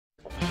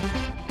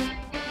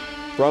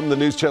From the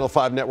News Channel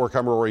 5 network,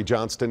 I'm Rory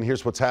Johnston.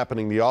 Here's what's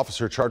happening. The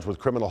officer charged with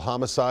criminal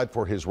homicide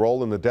for his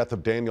role in the death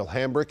of Daniel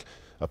Hambrick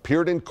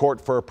appeared in court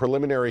for a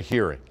preliminary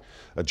hearing.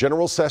 A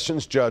general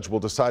sessions judge will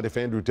decide if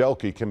Andrew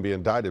Delkey can be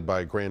indicted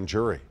by a grand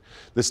jury.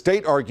 The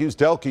state argues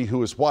Delkey,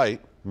 who is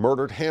white,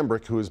 murdered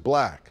Hambrick, who is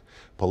black.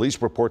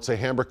 Police reports say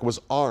Hambrick was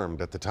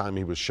armed at the time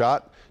he was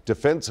shot.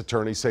 Defense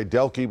attorneys say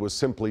Delkey was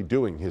simply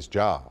doing his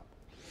job.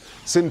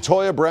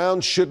 Cyntoia Brown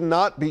should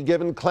not be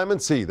given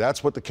clemency.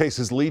 That's what the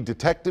case's lead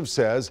detective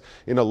says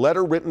in a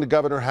letter written to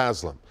Governor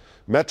Haslam.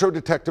 Metro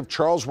Detective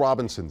Charles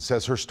Robinson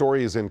says her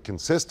story is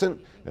inconsistent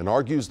and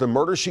argues the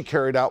murder she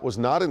carried out was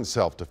not in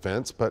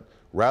self-defense, but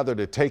rather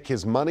to take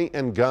his money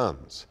and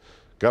guns.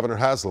 Governor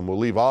Haslam will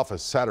leave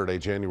office Saturday,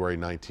 January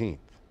 19th.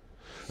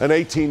 An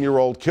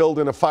 18-year-old killed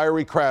in a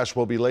fiery crash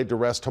will be laid to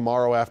rest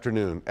tomorrow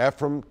afternoon.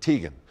 Ephraim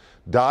Teagan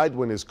died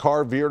when his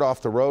car veered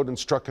off the road and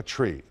struck a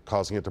tree,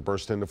 causing it to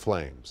burst into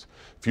flames.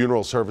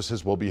 Funeral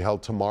services will be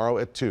held tomorrow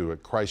at 2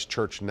 at Christ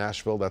Church,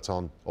 Nashville. That's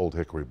on Old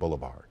Hickory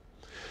Boulevard.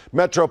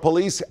 Metro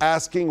Police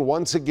asking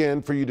once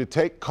again for you to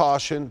take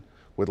caution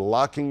with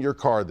locking your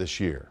car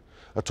this year.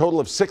 A total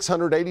of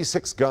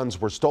 686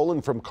 guns were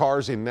stolen from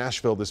cars in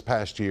Nashville this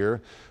past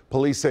year.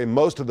 Police say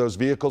most of those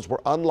vehicles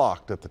were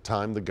unlocked at the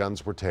time the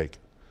guns were taken.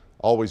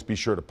 Always be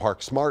sure to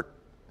park smart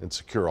and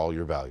secure all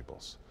your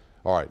valuables.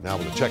 All right, now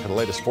we're going to check on the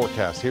latest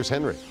forecast. Here's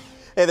Henry.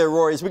 Hey there,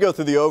 Rory. As we go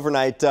through the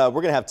overnight, we're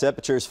going to have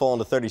temperatures falling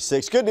to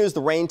 36. Good news,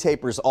 the rain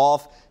tapers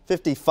off.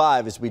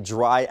 55 as we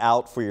dry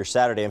out for your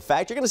Saturday. In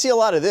fact, you're going to see a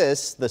lot of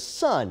this. The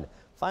sun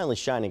finally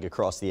shining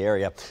across the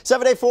area.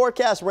 7-day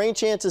forecast, rain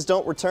chances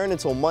don't return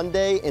until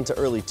Monday into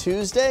early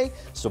Tuesday.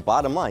 So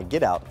bottom line,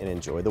 get out and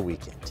enjoy the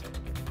weekend.